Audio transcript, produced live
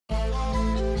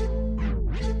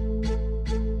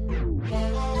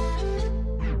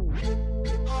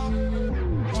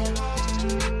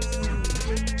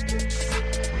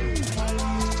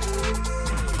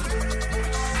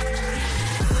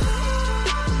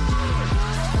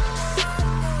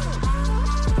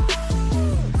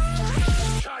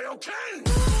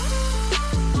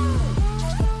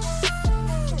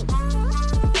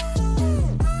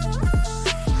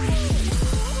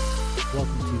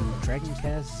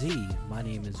Z. My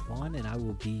name is Juan and I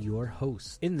will be your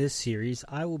host. In this series,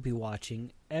 I will be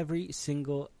watching every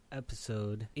single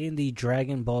episode in the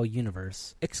Dragon Ball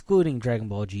universe, excluding Dragon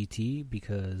Ball GT,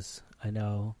 because I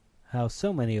know how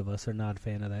so many of us are not a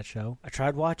fan of that show. I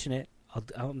tried watching it.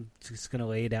 I'm just going to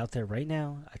lay it out there right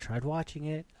now. I tried watching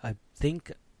it. I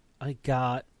think I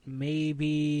got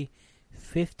maybe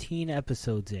 15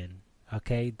 episodes in.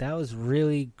 Okay, that was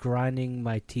really grinding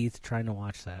my teeth trying to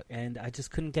watch that. And I just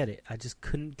couldn't get it. I just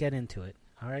couldn't get into it.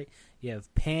 All right? You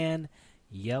have Pan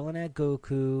yelling at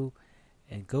Goku,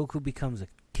 and Goku becomes a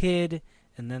kid,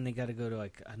 and then they got to go to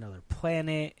like another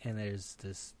planet, and there's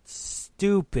this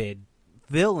stupid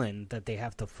villain that they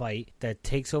have to fight that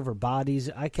takes over bodies.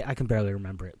 I can barely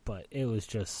remember it, but it was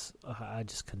just, I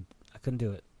couldn't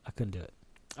do it. I couldn't do it.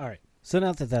 All right. So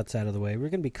now that that's out of the way, we're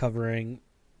going to be covering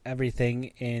everything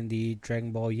in the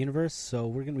Dragon Ball universe. So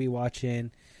we're going to be watching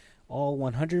all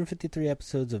 153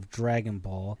 episodes of Dragon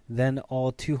Ball, then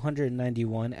all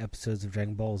 291 episodes of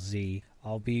Dragon Ball Z.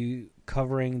 I'll be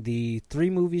covering the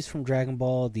 3 movies from Dragon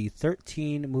Ball, the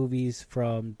 13 movies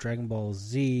from Dragon Ball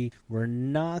Z. We're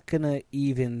not going to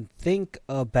even think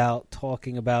about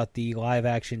talking about the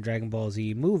live-action Dragon Ball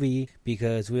Z movie,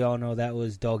 because we all know that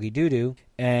was doggy doo-doo.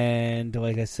 And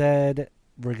like I said,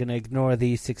 we're going to ignore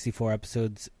the 64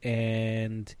 episodes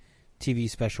and TV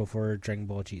special for Dragon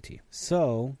Ball GT.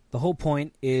 So, the whole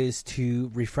point is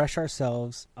to refresh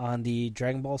ourselves on the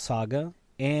Dragon Ball saga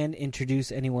and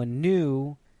introduce anyone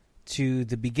new to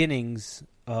the beginnings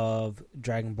of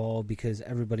Dragon Ball, because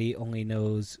everybody only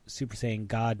knows Super Saiyan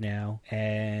God now,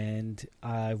 and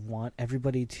I want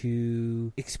everybody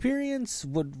to experience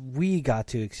what we got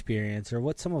to experience, or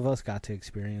what some of us got to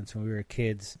experience when we were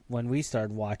kids, when we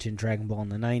started watching Dragon Ball in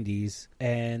the 90s.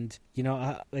 And you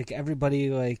know,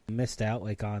 everybody missed out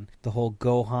on the whole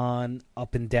Gohan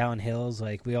up and down hills.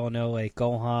 Like, we all know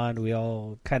Gohan, we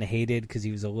all kind of hated because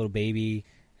he was a little baby.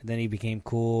 And then he became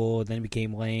cool, then he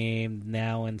became lame.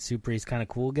 Now in Super, he's kind of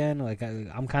cool again.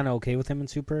 I'm kind of okay with him in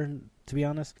Super, to be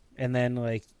honest. And then,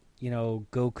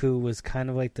 Goku was kind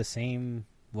of the same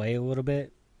way a little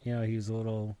bit. You know, he was a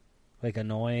little,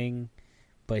 annoying,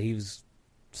 but he was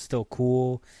still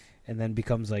cool. And then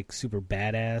becomes, super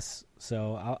badass.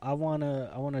 So I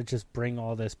wanna just bring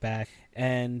all this back.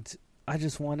 And I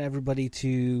just want everybody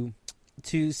to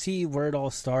see where it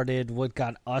all started, what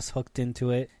got us hooked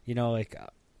into it. You know,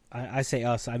 I say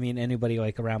us, I mean anybody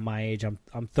around my age. I'm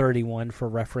 31 for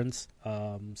reference.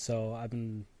 So I've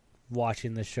been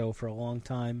watching this show for a long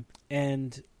time.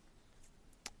 And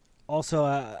also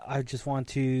I just want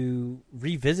to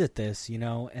revisit this,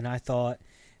 and I thought,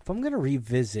 if I'm going to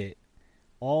revisit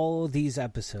all of these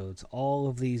episodes, all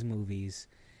of these movies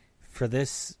for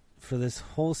this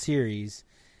whole series,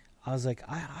 I was like,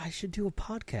 I should do a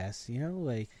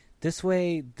podcast, this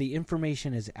way the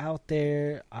information is out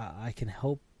there. I can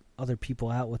help other people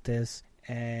out with this,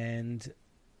 and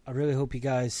I really hope you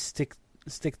guys stick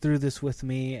through this with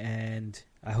me, and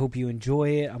I hope you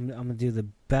enjoy it. I'm going to do the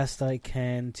best I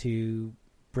can to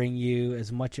bring you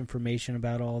as much information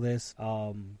about all this.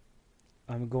 I'm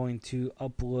going to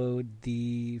upload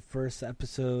the first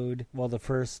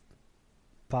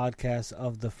podcast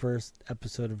of the first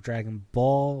episode of Dragon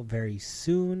Ball very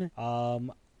soon.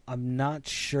 I'm not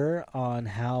sure on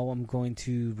how I'm going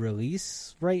to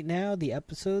release right now the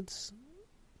episodes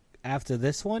after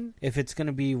this one. If it's going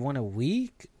to be one a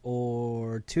week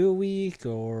or 2 a week,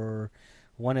 or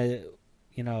one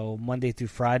Monday through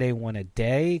Friday, one a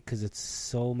day, because it's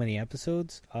so many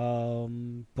episodes. But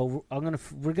we're gonna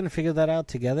figure that out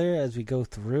together as we go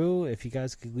through. If you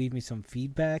guys could leave me some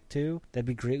feedback too, that'd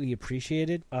be greatly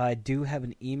appreciated. I do have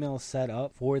an email set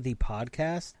up for the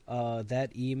podcast.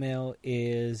 That email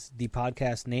is the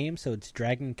podcast name, so it's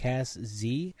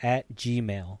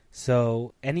dragoncastz@gmail.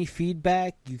 So any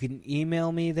feedback, you can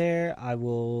email me there. I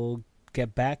will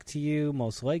get back to you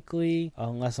most likely,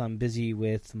 unless I'm busy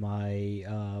with my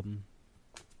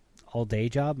all-day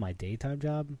job, my daytime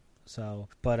job. So,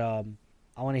 but I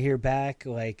want to hear back,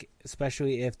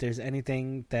 especially if there's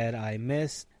anything that I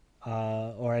missed,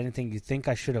 or anything you think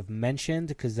I should have mentioned,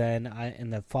 because then in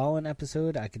the following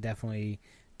episode I could definitely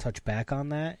touch back on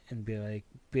that and be like,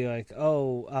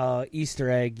 oh, Easter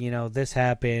egg, this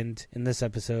happened in this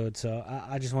episode. So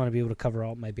I just want to be able to cover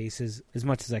all my bases as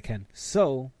much as I can.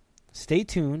 So stay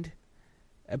tuned.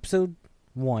 Episode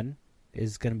 1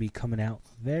 is going to be coming out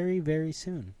very, very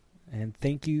soon. And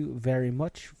thank you very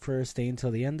much for staying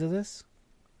till the end of this.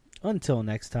 Until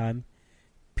next time,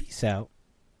 peace out.